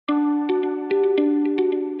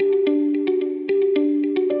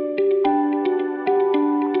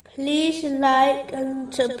like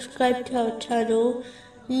and subscribe to our channel.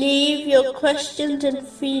 Leave your questions and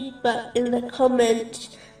feedback in the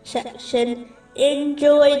comments section.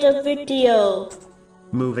 Enjoy the video.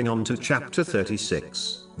 Moving on to chapter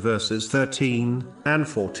 36, verses 13 and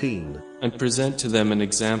 14. And present to them an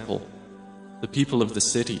example, the people of the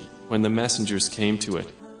city, when the messengers came to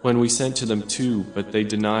it, when we sent to them 2, but they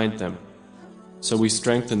denied them. So we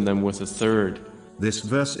strengthened them with a 3rd. This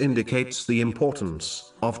verse indicates the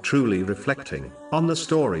importance of truly reflecting on the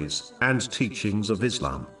stories and teachings of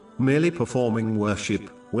Islam. Merely performing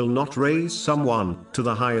worship will not raise someone to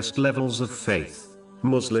the highest levels of faith.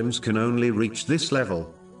 Muslims can only reach this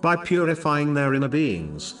level by purifying their inner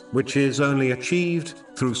beings, which is only achieved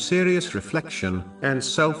through serious reflection and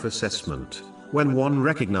self-assessment. When one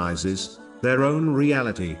recognizes their own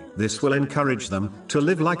reality, this will encourage them to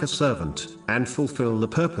live like a servant and fulfill the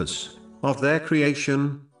purpose of their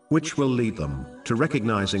creation, which will lead them to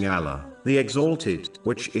recognizing Allah, the Exalted,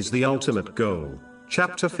 which is the ultimate goal.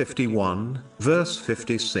 Chapter 51, verse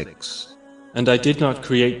 56. And I did not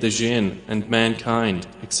create the jinn and mankind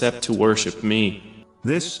except to worship me.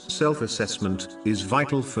 This self-assessment is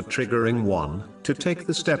vital for triggering one to take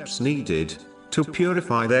the steps needed to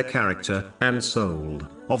purify their character and soul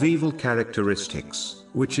of evil characteristics,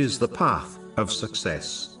 which is the path of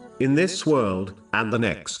success in this world and the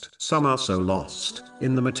next. Some are so lost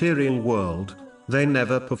in the material world, they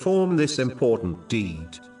never perform this important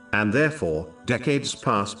deed, and therefore decades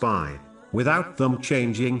pass by without them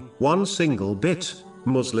changing one single bit.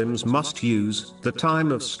 Muslims must use the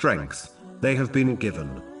time of strength they have been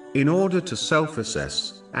given in order to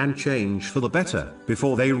self-assess and change for the better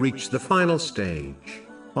before they reach the final stage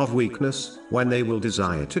of weakness, when they will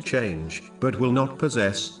desire to change but will not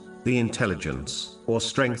possess the intelligence or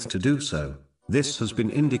strength to do so. This has been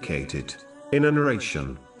indicated in a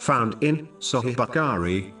narration found in Sahih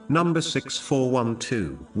Bukhari, number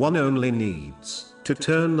 6412. One only needs to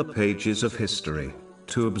turn the pages of history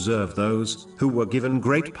to observe those who were given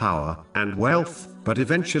great power and wealth, but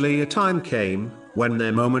eventually a time came when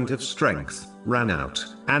their moment of strength ran out,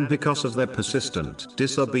 and because of their persistent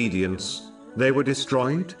disobedience, they were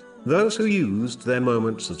destroyed. Those who used their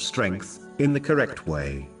moments of strength in the correct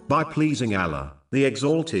way, by pleasing Allah, the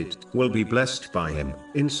Exalted, will be blessed by Him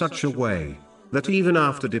in such a way that even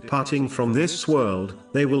after departing from this world,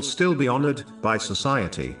 they will still be honored by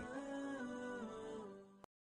society.